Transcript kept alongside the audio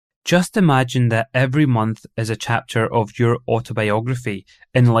Just imagine that every month is a chapter of your autobiography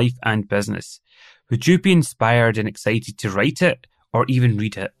in life and business. Would you be inspired and excited to write it or even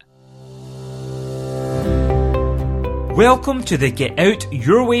read it? Welcome to the Get Out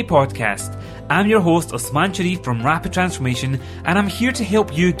Your Way podcast. I'm your host Osman Sharif from Rapid Transformation, and I'm here to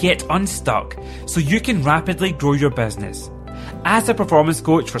help you get unstuck so you can rapidly grow your business. As a performance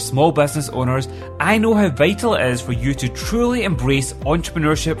coach for small business owners, I know how vital it is for you to truly embrace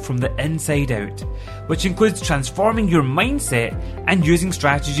entrepreneurship from the inside out, which includes transforming your mindset and using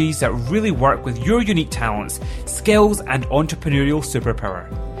strategies that really work with your unique talents, skills, and entrepreneurial superpower.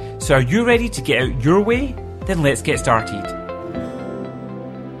 So are you ready to get out your way? Then let's get started.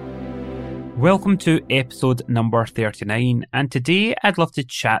 Welcome to episode number 39, and today I'd love to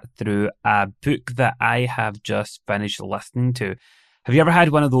chat through a book that I have just finished listening to. Have you ever had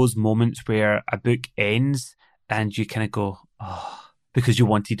one of those moments where a book ends and you kind of go, oh, because you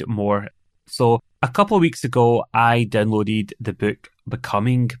wanted more? So a couple of weeks ago, I downloaded the book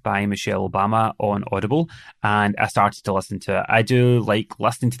Becoming by Michelle Obama on Audible, and I started to listen to it. I do like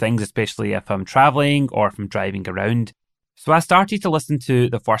listening to things, especially if I'm traveling or if I'm driving around. So I started to listen to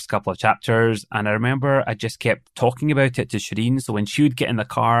the first couple of chapters, and I remember I just kept talking about it to Shireen. So when she would get in the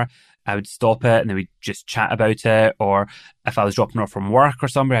car, I would stop it and then we'd just chat about it. Or if I was dropping her from work or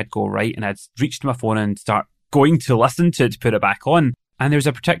somewhere, I'd go right and I'd reach to my phone and start going to listen to it to put it back on. And there's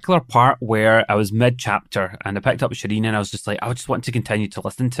a particular part where I was mid-chapter and I picked up Shireen and I was just like, I just want to continue to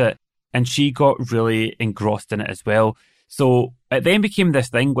listen to it. And she got really engrossed in it as well. So it then became this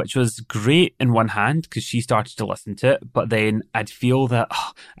thing which was great in one hand because she started to listen to it, but then I'd feel that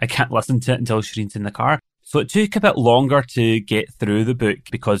I can't listen to it until Shireen's in the car. So it took a bit longer to get through the book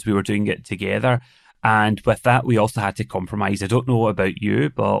because we were doing it together. And with that, we also had to compromise. I don't know about you,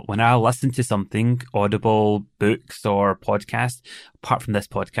 but when I listen to something, Audible, books or podcasts, apart from this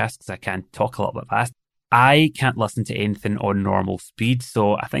podcast because I can talk a little bit fast, I can't listen to anything on normal speed.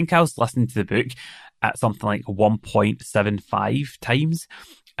 So I think I was listening to the book at something like 1.75 times.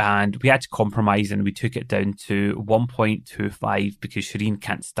 And we had to compromise and we took it down to 1.25 because Shireen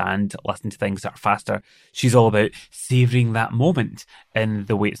can't stand listening to things that are faster. She's all about savouring that moment in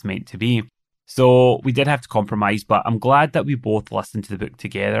the way it's meant to be. So we did have to compromise, but I'm glad that we both listened to the book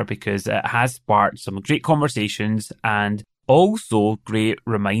together because it has sparked some great conversations and also great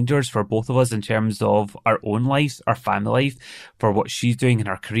reminders for both of us in terms of our own lives, our family life, for what she's doing in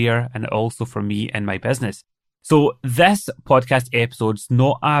her career, and also for me in my business. So this podcast episode's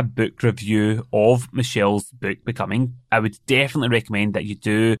not a book review of Michelle's book, Becoming. I would definitely recommend that you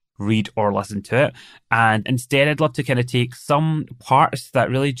do read or listen to it. And instead, I'd love to kind of take some parts that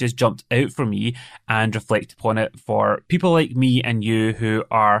really just jumped out for me and reflect upon it for people like me and you who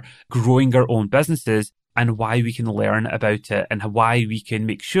are growing our own businesses, and why we can learn about it and why we can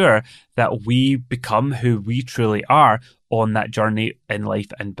make sure that we become who we truly are on that journey in life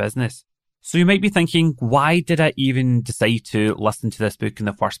and business. So you might be thinking, why did I even decide to listen to this book in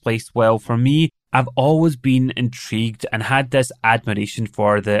the first place? Well, for me, I've always been intrigued and had this admiration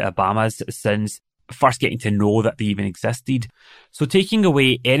for the Obamas since first getting to know that they even existed. So taking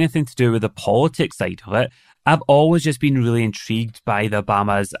away anything to do with the politics side of it, I've always just been really intrigued by the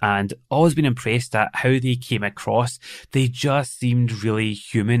Obamas and always been impressed at how they came across. They just seemed really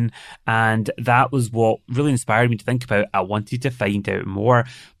human, and that was what really inspired me to think about. I wanted to find out more.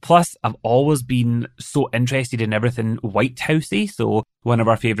 Plus, I've always been so interested in everything White Housey. So one of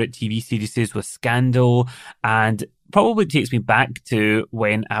our favourite TV series was Scandal, and probably takes me back to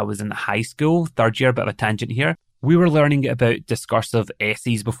when I was in high school, third year, bit of a tangent here. We were learning about discursive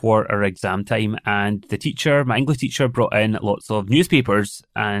essays before our exam time, and the teacher, my English teacher, brought in lots of newspapers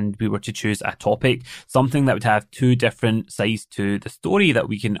and we were to choose a topic, something that would have two different sides to the story that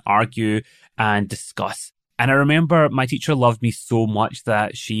we can argue and discuss. And I remember my teacher loved me so much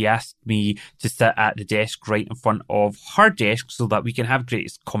that she asked me to sit at the desk right in front of her desk so that we can have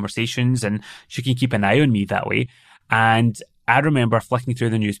great conversations and she can keep an eye on me that way. And I remember flicking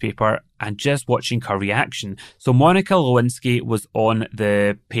through the newspaper and just watching her reaction. So Monica Lewinsky was on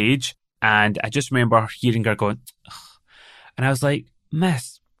the page and I just remember hearing her going, ugh. And I was like,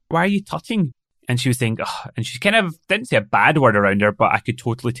 Miss, why are you tutting? And she was saying, ugh. And she kind of didn't say a bad word around her, but I could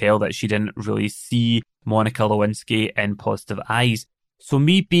totally tell that she didn't really see Monica Lewinsky in positive eyes. So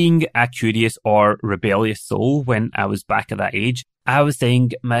me being a curious or rebellious soul when I was back at that age, I was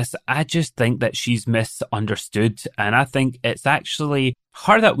saying, Miss, I just think that she's misunderstood. And I think it's actually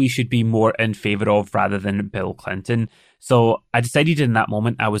her that we should be more in favour of rather than Bill Clinton. So I decided in that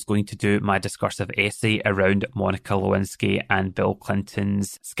moment I was going to do my discursive essay around Monica Lewinsky and Bill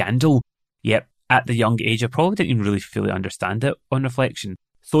Clinton's scandal. Yep, at the young age, I probably didn't even really fully understand it on reflection.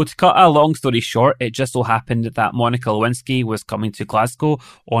 So to cut a long story short, it just so happened that Monica Lewinsky was coming to Glasgow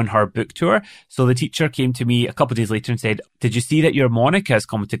on her book tour. So the teacher came to me a couple of days later and said, "Did you see that your Monica is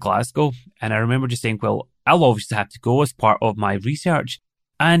coming to Glasgow?" And I remember just saying, well, I'll obviously have to go as part of my research.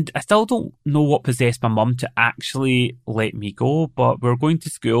 And I still don't know what possessed my mum to actually let me go, but we were going to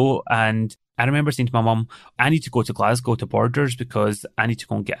school and I remember saying to my mum, I need to go to Glasgow to Borders because I need to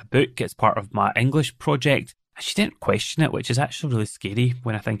go and get a book. It's part of my English project. And she didn't question it, which is actually really scary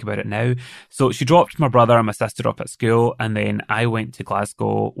when I think about it now. So she dropped my brother and my sister off at school, and then I went to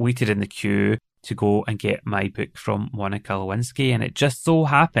Glasgow, waited in the queue to go and get my book from Monica Lewinsky. And it just so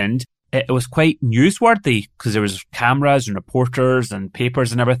happened it was quite newsworthy because there was cameras and reporters and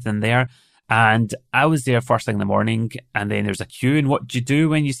papers and everything there. And I was there first thing in the morning, and then there's a queue. And what do you do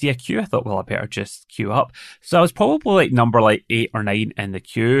when you see a queue? I thought, well, I better just queue up. So I was probably number 8 or 9 in the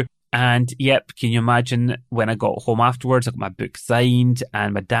queue. And yep, can you imagine when I got home afterwards, I got my book signed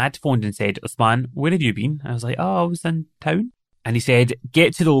and my dad phoned and said, "Osman, where have you been?" I was like, "Oh, I was in town." And he said,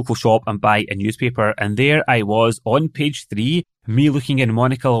 "Get to the local shop and buy a newspaper." And there I was on page 3, me looking in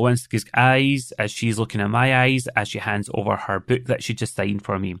Monica Lewinsky's eyes as she's looking in my eyes as she hands over her book that she just signed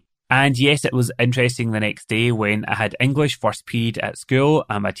for me. And yes, it was interesting the next day when I had English first period at school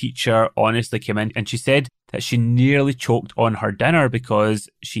and my teacher honestly came in and she said that she nearly choked on her dinner because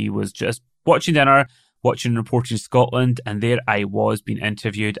she was just watching dinner, watching Reporting Scotland, and there I was being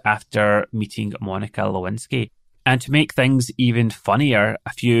interviewed after meeting Monica Lewinsky. And to make things even funnier,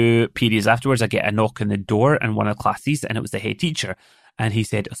 a few periods afterwards, I get a knock on the door in one of the classes and it was the head teacher. And he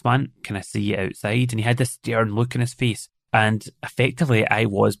said, "Osman, can I see you outside?" And he had this stern look in his face. And effectively, I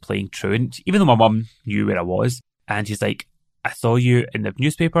was playing truant, even though my mum knew where I was. And he's like, "I saw you in the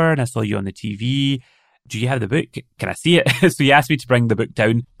newspaper and I saw you on the TV. Do you have the book? Can I see it?" So he asked me to bring the book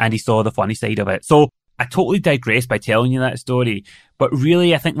down and he saw the funny side of it. So I totally digress by telling you that story. But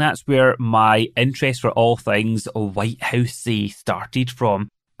really, I think that's where my interest for all things White House-y started from.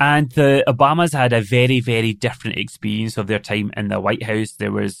 And the Obamas had a very, very different experience of their time in the White House.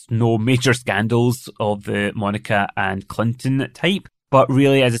 There was no major scandals of the Monica and Clinton type. But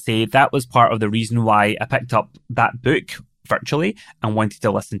really, as I say, that was part of the reason why I picked up that book virtually and wanted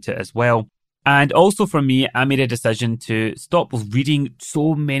to listen to it as well. And also for me, I made a decision to stop reading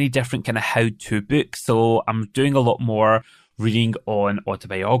so many different kind of how-to books. So I'm doing a lot more reading on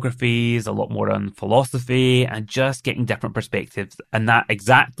autobiographies, a lot more on philosophy, and just getting different perspectives. And that's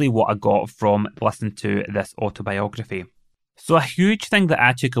exactly what I got from listening to this autobiography. So a huge thing that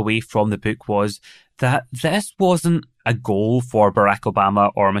I took away from the book was that this wasn't a goal for Barack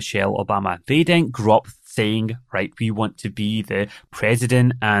Obama or Michelle Obama. They didn't grow up saying, right, we want to be the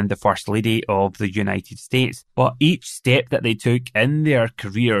president and the first lady of the United States. But each step that they took in their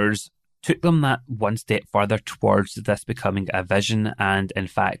careers took them that one step further towards this becoming a vision and, in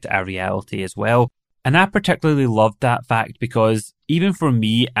fact, a reality as well. And I particularly loved that fact because even for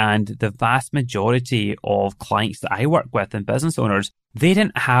me and the vast majority of clients that I work with and business owners, they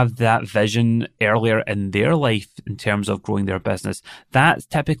didn't have that vision earlier in their life in terms of growing their business. That's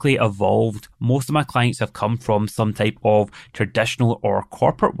typically evolved. Most of my clients have come from some type of traditional or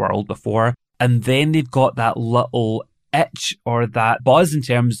corporate world before, and then they've got that little itch or that buzz in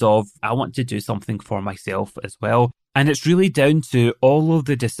terms of, I want to do something for myself as well. And it's really down to all of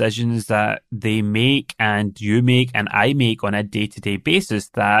the decisions that they make and you make and I make on a day-to-day basis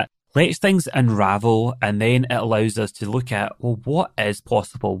that lets things unravel, and then it allows us to look at, well, what is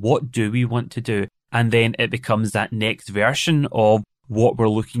possible? What do we want to do? And then it becomes that next version of what we're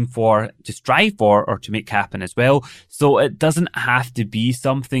looking for to strive for or to make happen as well. So it doesn't have to be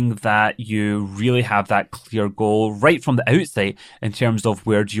something that you really have that clear goal right from the outset in terms of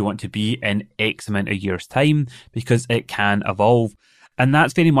where do you want to be in X amount of years' time, because it can evolve. And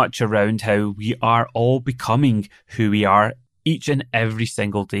that's very much around how we are all becoming who we are each and every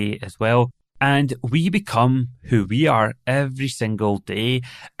single day as well. And we become who we are every single day.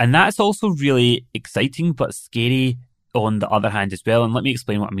 And that's also really exciting but scary on the other hand as well. And let me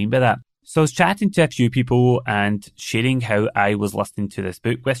explain what I mean by that. So I was chatting to a few people and sharing how I was listening to this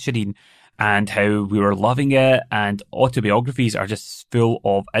book with Shireen and how we were loving it. And autobiographies are just full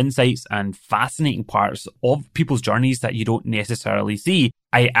of insights and fascinating parts of people's journeys that you don't necessarily see.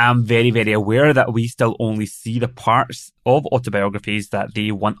 I am very, very aware that we still only see the parts of autobiographies that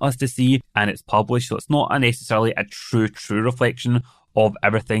they want us to see, and it's published. So it's not necessarily a true reflection of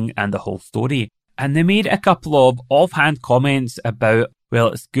everything and the whole story. And they made a couple of offhand comments about, well,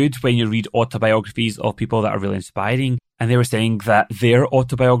 it's good when you read autobiographies of people that are really inspiring. And they were saying that their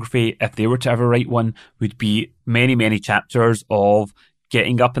autobiography, if they were to ever write one, would be many, many chapters of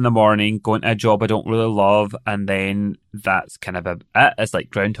getting up in the morning, going to a job I don't really love, and then that's kind of it. It's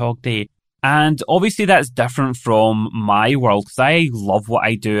like Groundhog Day. And obviously that's different from my world because I love what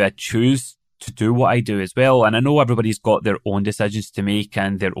I do. I choose to do what I do as well. And I know everybody's got their own decisions to make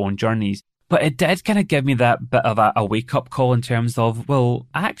and their own journeys. But it did kind of give me that bit of a wake-up call in terms of, well,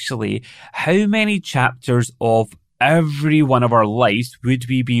 actually, how many chapters of every one of our lives would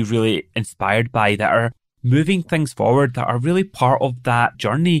we be really inspired by that are moving things forward, that are really part of that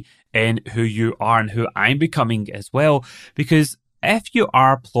journey in who you are and who I'm becoming as well? Because if you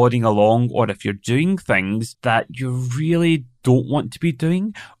are plodding along or if you're doing things that you really don't want to be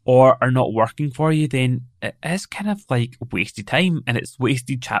doing or are not working for you, then it is kind of like wasted time and it's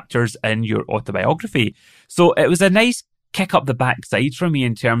wasted chapters in your autobiography. So it was a nice kick up the backside for me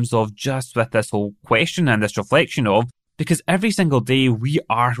in terms of just with this whole question and this reflection of, because every single day we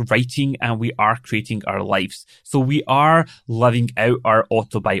are writing and we are creating our lives. So we are living out our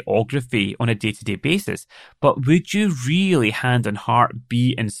autobiography on a day-to-day basis. But would you really, hand on heart,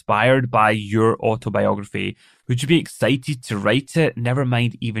 be inspired by your autobiography? Would you be excited to write it, never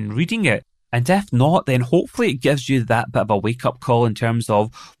mind even reading it? And if not, then hopefully it gives you that bit of a wake-up call in terms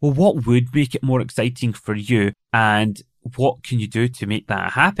of, well, what would make it more exciting for you? And what can you do to make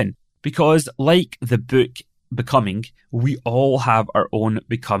that happen? Because like the book Becoming, we all have our own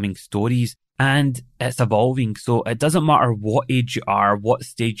becoming stories and it's evolving. So it doesn't matter what age you are, what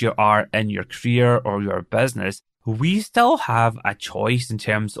stage you are in your career or your business, we still have a choice in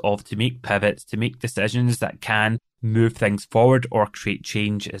terms of to make pivots, to make decisions that can move things forward or create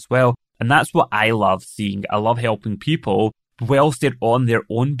change as well. And that's what I love seeing. I love helping people whilst they're on their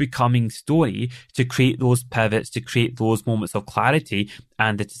own becoming story to create those pivots, to create those moments of clarity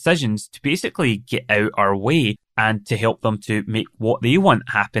and the decisions to basically get out our way and to help them to make what they want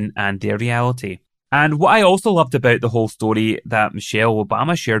happen and their reality. And what I also loved about the whole story that Michelle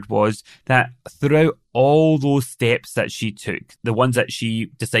Obama shared was that throughout all those steps that she took, the ones that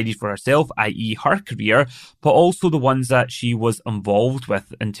she decided for herself, i.e. her career, but also the ones that she was involved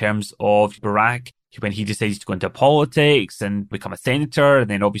with in terms of Barack, when he decided to go into politics and become a senator and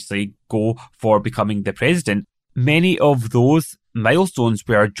then obviously go for becoming the president, many of those milestones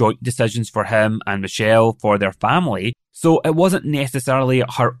were joint decisions for him and Michelle for their family. So it wasn't necessarily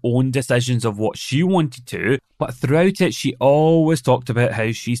her own decisions of what she wanted to, but throughout it, she always talked about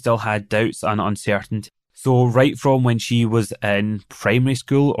how she still had doubts and uncertainty. So right from when she was in primary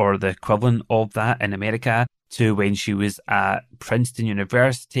school or the equivalent of that in America, to when she was at Princeton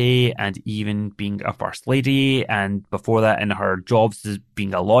University and even being a first lady, and before that in her jobs as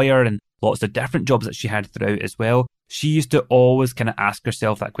being a lawyer and lots of different jobs that she had throughout as well. She used to always kind of ask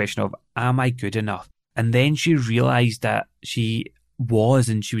herself that question of, am I good enough? And then she realized that she was,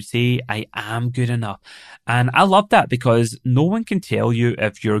 and she would say, I am good enough. And I love that because no one can tell you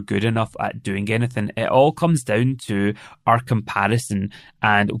if you're good enough at doing anything. It all comes down to our comparison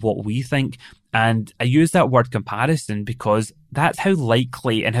and what we think. And I use that word comparison because that's how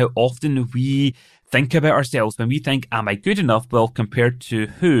likely and how often we think about ourselves. When we think, am I good enough? Well, compared to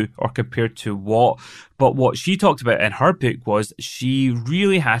who or compared to what? But what she talked about in her book was she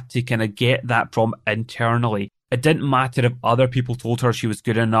really had to kind of get that from internally. It didn't matter if other people told her she was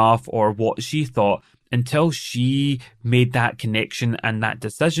good enough or what she thought until she made that connection and that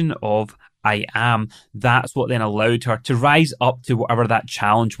decision of I am. That's what then allowed her to rise up to whatever that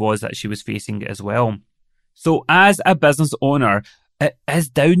challenge was that she was facing as well. So as a business owner, it is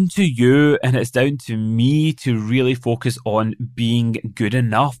down to you and it's down to me to really focus on being good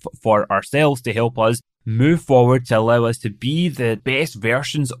enough for ourselves to help us move forward, to allow us to be the best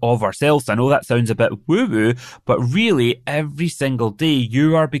versions of ourselves. I know that sounds a bit woo-woo, but really every single day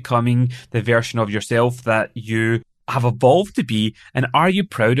you are becoming the version of yourself that you have evolved to be. And are you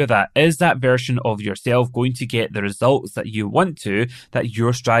proud of that? Is that version of yourself going to get the results that you want to, that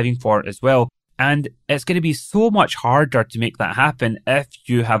you're striving for as well? And it's going to be so much harder to make that happen if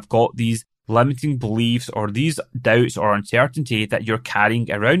you have got these limiting beliefs or these doubts or uncertainty that you're carrying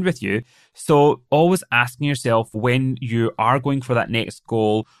around with you. So always asking yourself when you are going for that next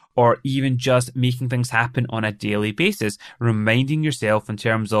goal, or even just making things happen on a daily basis, reminding yourself in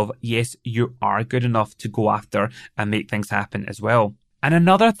terms of, yes, you are good enough to go after and make things happen as well. And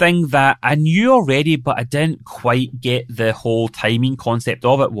another thing that I knew already, but I didn't quite get the whole timing concept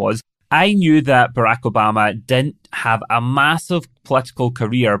of it was, I knew that Barack Obama didn't have a massive political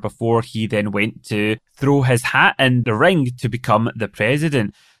career before he then went to throw his hat in the ring to become the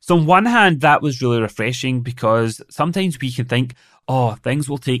president. So on one hand, that was really refreshing because sometimes we can think, oh, things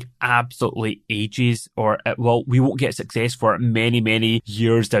will take absolutely ages, or we won't get success for many, many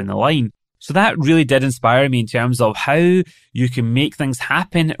years down the line. So that really did inspire me in terms of how you can make things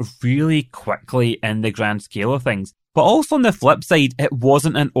happen really quickly in the grand scale of things. But also on the flip side, it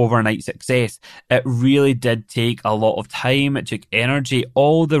wasn't an overnight success. It really did take a lot of time. It took energy.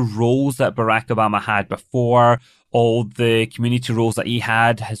 All the roles that Barack Obama had before, all the community roles that he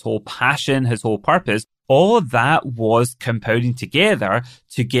had, his whole passion, his whole purpose, all of that was compounding together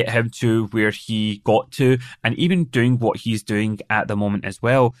to get him to where he got to, and even doing what he's doing at the moment as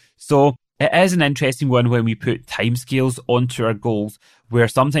well. So it is an interesting one when we put timescales onto our goals, where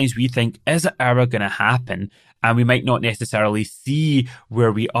sometimes we think, is it ever going to happen? And we might not necessarily see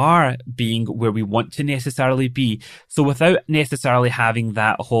where we are being where we want to necessarily be. So without necessarily having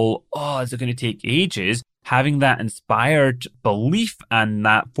that whole, is it going to take ages? Having that inspired belief and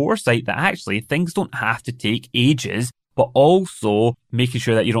that foresight that actually things don't have to take ages, but also making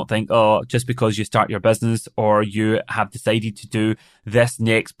sure that you don't think, just because you start your business or you have decided to do this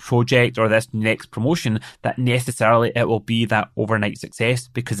next project or this next promotion, that necessarily it will be that overnight success,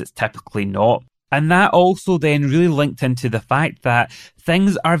 because it's typically not. And that also then really linked into the fact that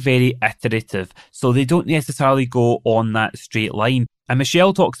things are very iterative, so they don't necessarily go on that straight line. And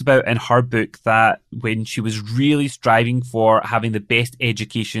Michelle talks about in her book that when she was really striving for having the best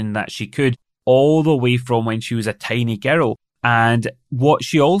education that she could, all the way from when she was a tiny girl. And what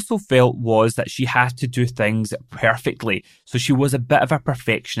she also felt was that she had to do things perfectly. So she was a bit of a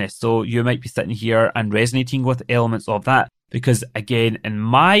perfectionist. So you might be sitting here and resonating with elements of that. Because again, in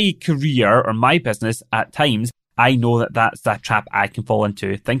my career or my business, at times, I know that that's a trap I can fall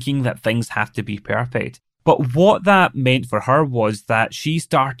into, thinking that things have to be perfect. But what that meant for her was that she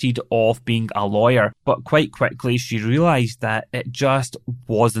started off being a lawyer, but quite quickly she realised that it just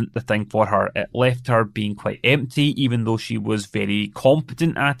wasn't the thing for her. It left her being quite empty, even though she was very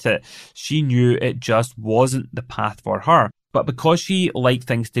competent at it. She knew it just wasn't the path for her. But because she liked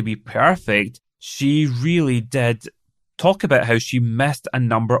things to be perfect, she really did talk about how she missed a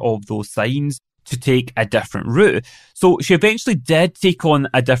number of those signs to take a different route. So she eventually did take on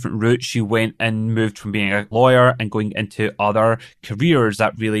a different route. She went and moved from being a lawyer and going into other careers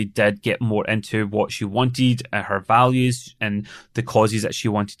that really did get more into what she wanted, her values and the causes that she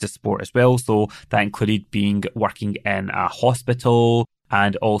wanted to support as well. So that included working in a hospital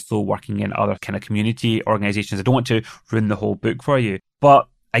and also working in other kind of community organizations. I don't want to ruin the whole book for you. But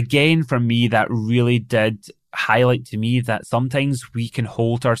again, for me, that really did highlight to me that sometimes we can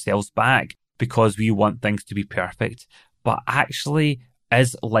hold ourselves back because we want things to be perfect. But actually,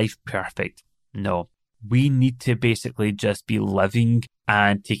 is life perfect? No. We need to basically just be living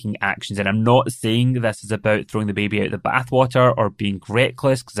and taking actions. And I'm not saying this is about throwing the baby out the bathwater or being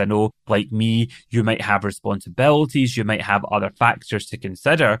reckless, because I know, like me, you might have responsibilities, you might have other factors to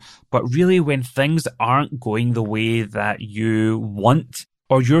consider. But really, when things aren't going the way that you want,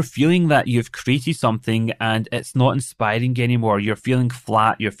 or you're feeling that you've created something and it's not inspiring anymore, you're feeling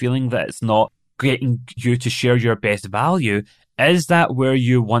flat, you're feeling that it's not getting you to share your best value, is that where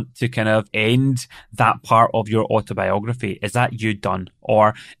you want to kind of end that part of your autobiography? Is that you done?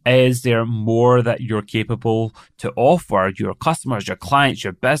 Or is there more that you're capable to offer your customers, your clients,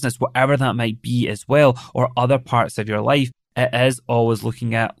 your business, whatever that might be as well, or other parts of your life? It is always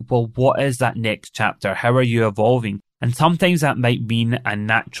looking at, well, what is that next chapter? How are you evolving? And sometimes that might mean a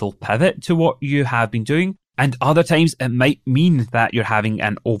natural pivot to what you have been doing. And other times it might mean that you're having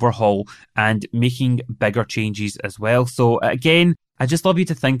an overhaul and making bigger changes as well. So again, I just love you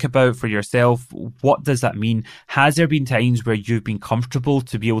to think about for yourself, what does that mean? Has there been times where you've been comfortable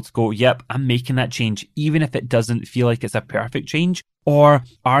to be able to go, yep, I'm making that change, even if it doesn't feel like it's a perfect change? Or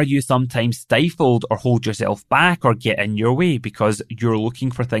are you sometimes stifled or hold yourself back or get in your way because you're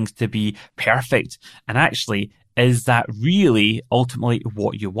looking for things to be perfect? And actually, is that really ultimately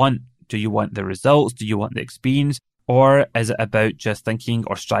what you want? Do you want the results? Do you want the experience? Or is it about just thinking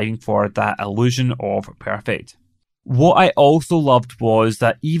or striving for that illusion of perfect? What I also loved was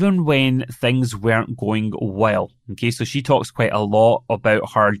that even when things weren't going well, okay, so she talks quite a lot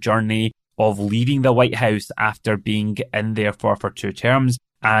about her journey of leaving the White House after being in there for 2 terms.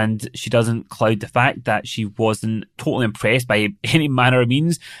 And she doesn't cloud the fact that she wasn't totally impressed by any manner of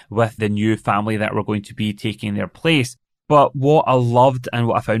means with the new family that were going to be taking their place. But what I loved and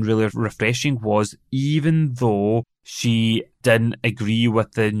what I found really refreshing was, even though she didn't agree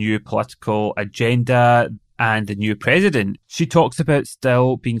with the new political agenda and the new president, she talks about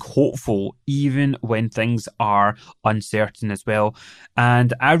still being hopeful even when things are uncertain as well.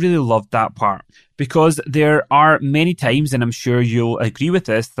 And I really loved that part, because there are many times, and I'm sure you'll agree with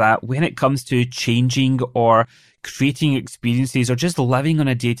this, that when it comes to changing or creating experiences, or just living on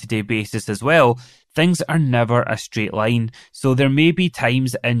a day-to-day basis as well, things are never a straight line. So there may be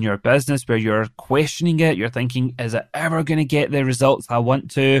times in your business where you're questioning it. You're thinking, is it ever going to get the results I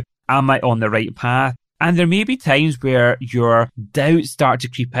want to? Am I on the right path? And there may be times where your doubts start to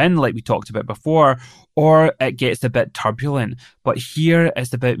creep in, like we talked about before, or it gets a bit turbulent. But here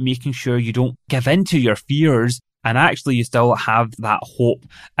it's about making sure you don't give in to your fears and actually you still have that hope.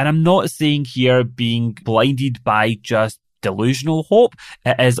 And I'm not saying here being blinded by just delusional hope.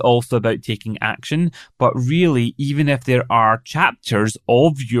 It is also about taking action. But really, even if there are chapters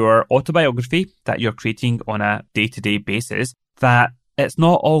of your autobiography that you're creating on a day-to-day basis, that it's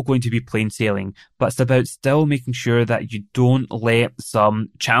not all going to be plain sailing, but it's about still making sure that you don't let some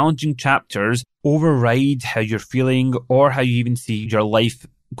challenging chapters override how you're feeling or how you even see your life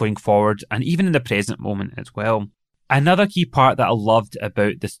going forward, and even in the present moment as well. Another key part that I loved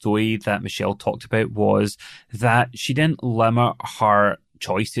about the story that Michelle talked about was that she didn't limit her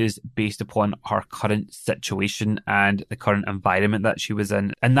choices based upon her current situation and the current environment that she was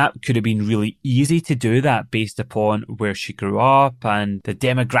in. And that could have been really easy to do that based upon where she grew up and the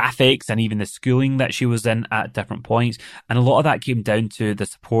demographics and even the schooling that she was in at different points. And a lot of that came down to the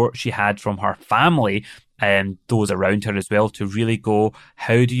support she had from her family and those around her as well, to really go,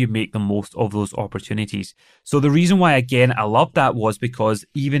 how do you make the most of those opportunities? So the reason why, again, I love that was because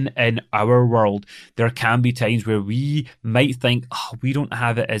even in our world, there can be times where we might think, oh, we don't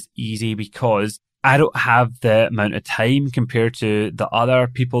have it as easy because I don't have the amount of time compared to the other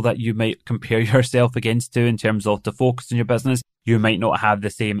people that you might compare yourself against to in terms of the focus in your business. You might not have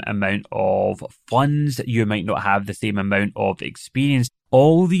the same amount of funds. You might not have the same amount of experience.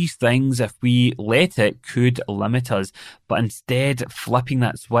 All these things, if we let it, could limit us. But instead, flipping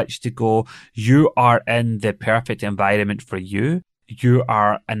that switch to go, you are in the perfect environment for you. You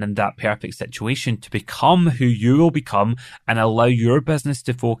are in that perfect situation to become who you will become and allow your business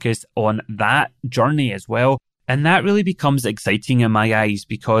to focus on that journey as well. And that really becomes exciting in my eyes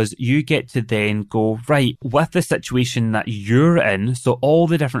because you get to then go, right, with the situation that you're in, so all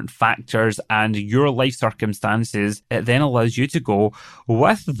the different factors and your life circumstances, it then allows you to go,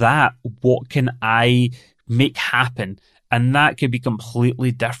 with that, what can I make happen? And that could be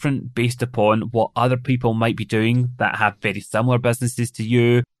completely different based upon what other people might be doing that have very similar businesses to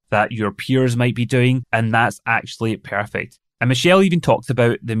you, that your peers might be doing. And that's actually perfect. And Michelle even talks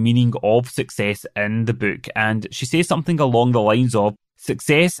about the meaning of success in the book. And she says something along the lines of,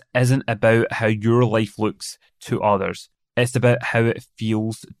 success isn't about how your life looks to others. It's about how it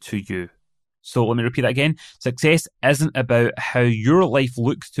feels to you. So let me repeat that again. Success isn't about how your life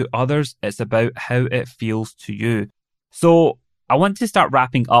looks to others. It's about how it feels to you. So I want to start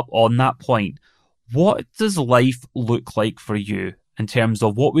wrapping up on that point. What does life look like for you in terms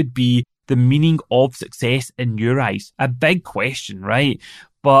of what would be the meaning of success in your eyes? A big question, right?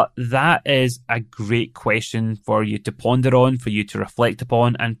 But that is a great question for you to ponder on, for you to reflect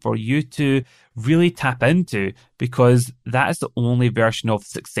upon, and for you to really tap into, because that is the only version of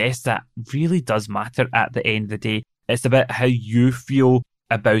success that really does matter at the end of the day. It's about how you feel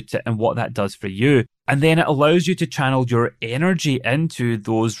about it and what that does for you. And then it allows you to channel your energy into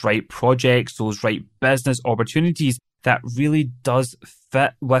those right projects, those right business opportunities that really does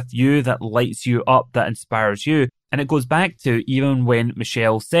fit with you, that lights you up, that inspires you. And it goes back to even when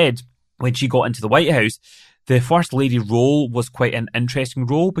Michelle said, when she got into the White House, the First Lady role was quite an interesting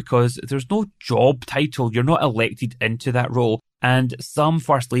role because there's no job title. You're not elected into that role. And some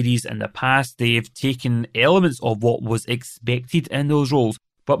First Ladies in the past, they've taken elements of what was expected in those roles.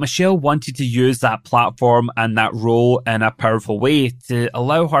 But Michelle wanted to use that platform and that role in a powerful way to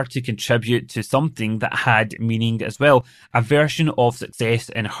allow her to contribute to something that had meaning as well, a version of success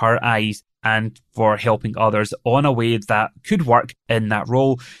in her eyes, and for helping others on a way that could work in that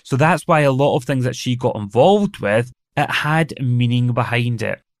role. So that's why a lot of things that she got involved with, it had meaning behind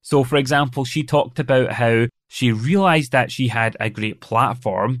it. So for example, she talked about how she realized that she had a great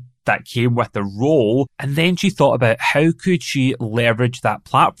platform that came with the role, and then she thought about how could she leverage that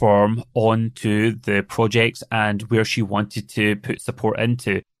platform onto the projects and where she wanted to put support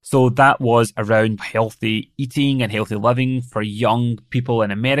into. So that was around healthy eating and healthy living for young people in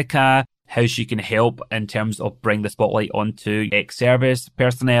America, how she can help in terms of bring the spotlight onto ex-service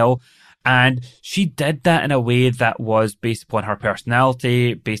personnel. And she did that in a way that was based upon her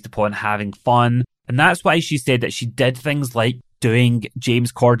personality, based upon having fun. And that's why she said that she did things like doing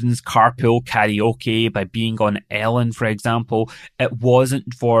James Corden's carpool karaoke by being on Ellen, for example. It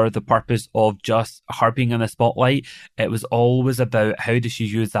wasn't for the purpose of just her being in the spotlight. It was always about how does she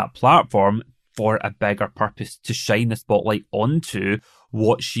use that platform for a bigger purpose, to shine the spotlight onto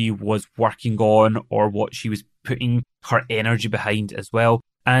what she was working on or what she was putting her energy behind as well.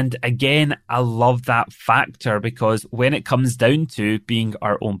 And again, I love that factor because when it comes down to being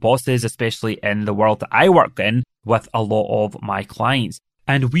our own bosses, especially in the world that I work in with a lot of my clients,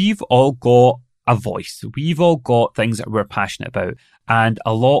 and we've all got a voice. We've all got things that we're passionate about. And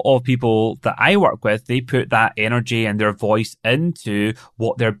a lot of people that I work with, they put that energy and their voice into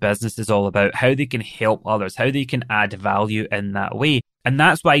what their business is all about, how they can help others, how they can add value in that way. And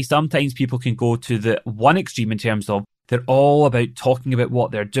that's why sometimes people can go to the one extreme in terms of they're all about talking about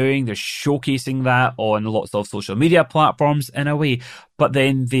what they're doing. They're showcasing that on lots of social media platforms in a way, but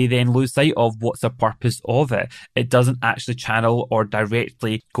then they then lose sight of what's the purpose of it. It doesn't actually channel or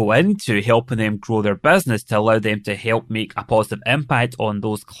directly go into helping them grow their business to allow them to help make a positive impact on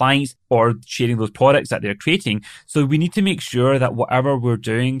those clients or sharing those products that they're creating. So we need to make sure that whatever we're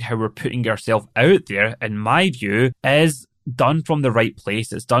doing, how we're putting ourselves out there, in my view, is done from the right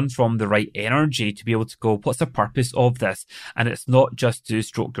place. It's done from the right energy to be able to go, what's the purpose of this? And it's not just to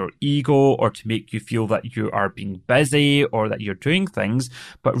stroke your ego or to make you feel that you are being busy or that you're doing things,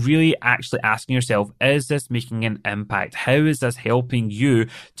 but really actually asking yourself, is this making an impact? How is this helping you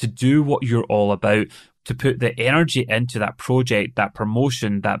to do what you're all about? To put the energy into that project, that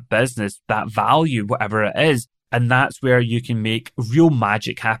promotion, that business, that value, whatever it is. And that's where you can make real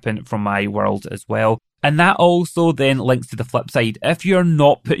magic happen from my world as well. And that also then links to the flip side. If you're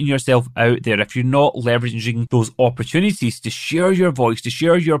not putting yourself out there, if you're not leveraging those opportunities to share your voice, to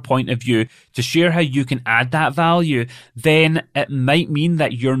share your point of view, to share how you can add that value, then it might mean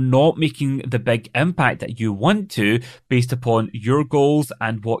that you're not making the big impact that you want to based upon your goals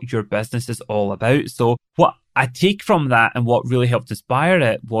and what your business is all about. So what I take from that and what really helped inspire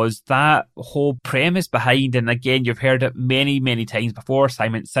it was that whole premise behind, and again, you've heard it many, many times before.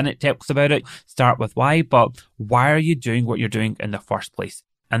 Simon Sinek talks about it. Start with why, but why are you doing what you're doing in the first place?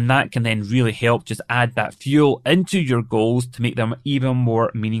 And that can then really help just add that fuel into your goals to make them even more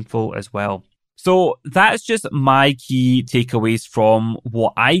meaningful as well. So that's just my key takeaways from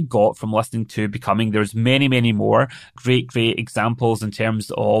what I got from listening to Becoming. There's many, many more great examples in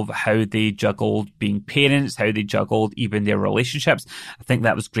terms of how they juggled being parents, how they juggled even their relationships. I think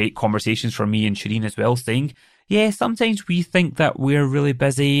that was great conversations for me and Shireen as well, saying, yeah, sometimes we think that we're really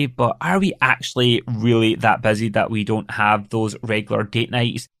busy, but are we actually really that busy that we don't have those regular date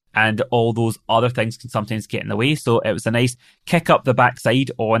nights? And all those other things can sometimes get in the way. So it was a nice kick up the backside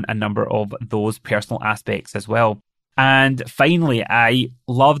on a number of those personal aspects as well. And finally, I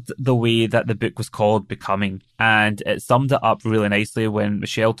loved the way that the book was called Becoming. And it summed it up really nicely when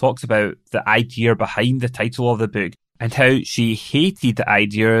Michelle talks about the idea behind the title of the book and how she hated the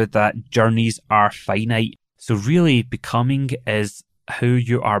idea that journeys are finite. So really, becoming is who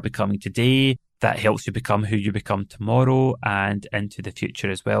you are becoming today. That helps you become who you become tomorrow and into the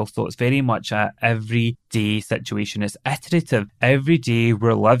future as well. So it's very much a everyday situation. It's iterative. Every day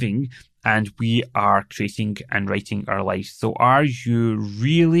we're living and we are creating and writing our life. So are you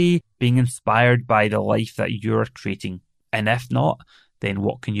really being inspired by the life that you're creating? And if not, then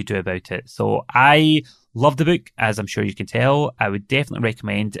what can you do about it? So I love the book, as I'm sure you can tell. I would definitely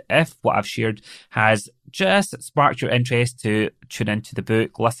recommend, if what I've shared has just sparked your interest, to tune into the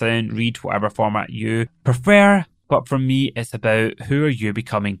book, listen, read, whatever format you prefer. But for me, it's about who are you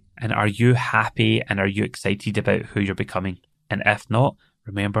becoming, and are you happy and are you excited about who you're becoming? And if not,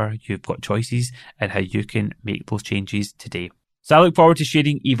 remember, you've got choices and how you can make those changes today. So I look forward to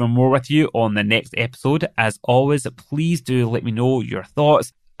sharing even more with you on the next episode. As always, please do let me know your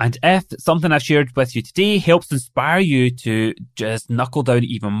thoughts. And if something I've shared with you today helps inspire you to just knuckle down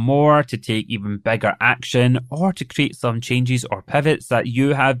even more, to take even bigger action, or to create some changes or pivots that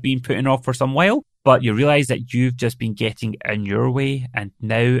you have been putting off for some while, but you realize that you've just been getting in your way, and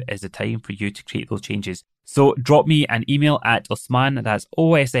now is the time for you to create those changes. So drop me an email at Osman, that's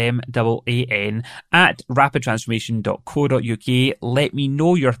OSMAAN, at rapidtransformation.co.uk. Let me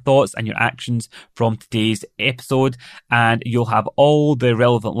know your thoughts and your actions from today's episode, and you'll have all the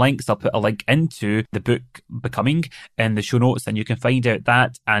relevant links. I'll put a link into the book Becoming in the show notes, and you can find out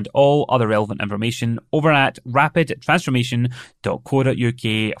that and all other relevant information over at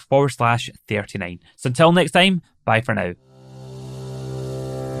rapidtransformation.co.uk/39. So until next time, bye for now.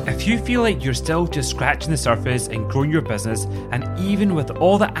 If you feel like you're still just scratching the surface and growing your business, and even with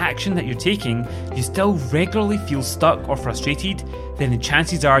all the action that you're taking, you still regularly feel stuck or frustrated, then the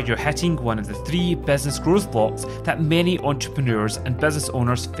chances are you're hitting one of the 3 business growth blocks that many entrepreneurs and business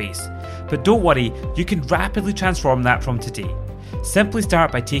owners face. But don't worry, you can rapidly transform that from today. Simply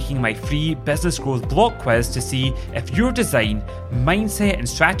start by taking my free business growth block quiz to see if your design, mindset and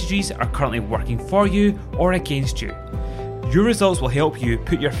strategies are currently working for you or against you. Your results will help you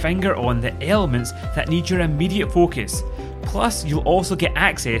put your finger on the elements that need your immediate focus. Plus, you'll also get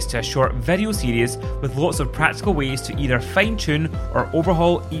access to a short video series with lots of practical ways to either fine-tune or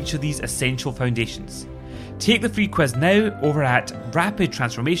overhaul each of these essential foundations. Take the free quiz now over at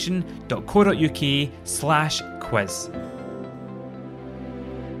rapidtransformation.co.uk/quiz.